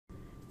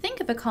Think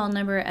of a call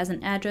number as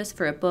an address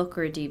for a book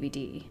or a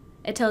DVD.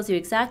 It tells you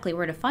exactly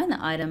where to find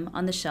the item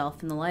on the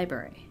shelf in the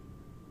library.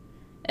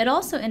 It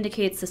also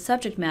indicates the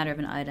subject matter of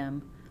an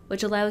item,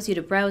 which allows you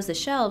to browse the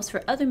shelves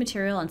for other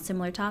material on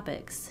similar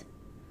topics.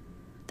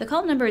 The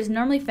call number is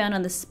normally found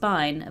on the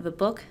spine of a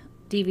book,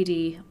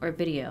 DVD, or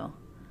video.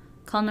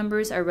 Call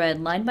numbers are read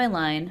line by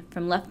line,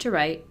 from left to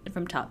right, and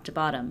from top to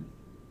bottom.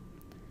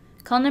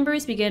 Call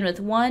numbers begin with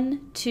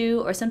 1,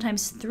 2, or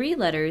sometimes 3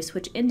 letters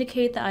which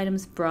indicate the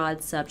item's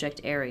broad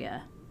subject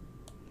area.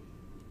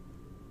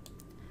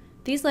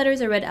 These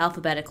letters are read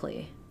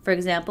alphabetically. For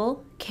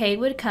example, K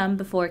would come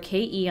before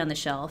KE on the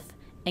shelf,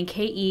 and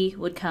KE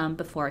would come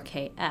before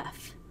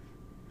KF.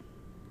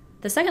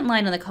 The second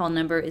line on the call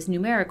number is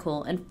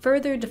numerical and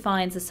further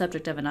defines the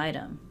subject of an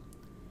item.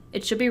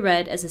 It should be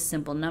read as a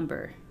simple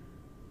number.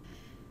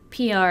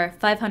 PR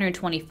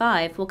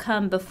 525 will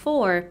come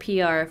before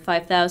PR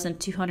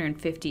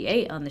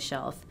 5258 on the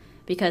shelf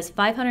because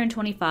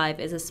 525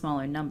 is a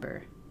smaller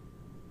number.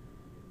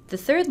 The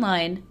third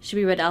line should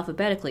be read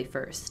alphabetically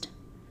first.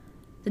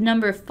 The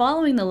number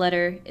following the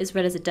letter is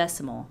read as a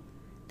decimal.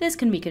 This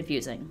can be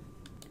confusing.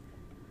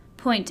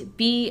 Point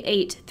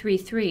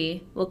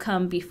B833 will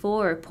come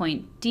before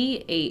point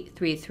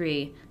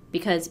D833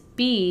 because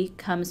B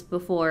comes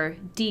before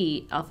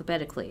D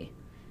alphabetically.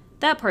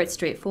 That part's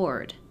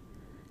straightforward.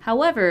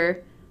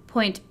 However,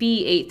 point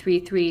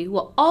B833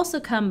 will also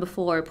come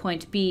before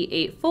point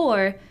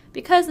B84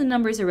 because the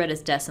numbers are read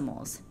as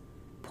decimals.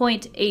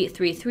 Point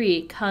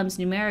 833 comes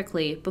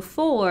numerically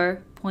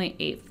before point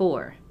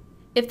 84.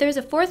 If there's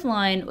a fourth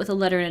line with a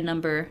letter and a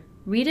number,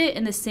 read it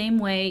in the same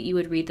way you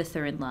would read the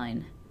third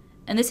line.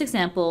 In this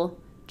example,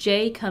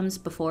 J comes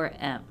before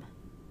M.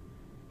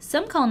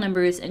 Some call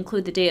numbers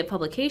include the date of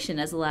publication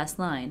as the last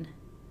line.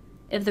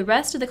 If the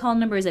rest of the call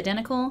number is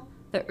identical,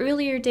 the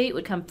earlier date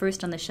would come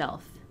first on the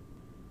shelf.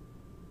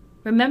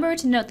 Remember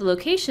to note the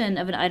location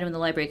of an item in the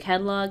library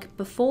catalog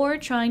before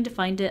trying to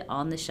find it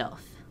on the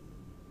shelf.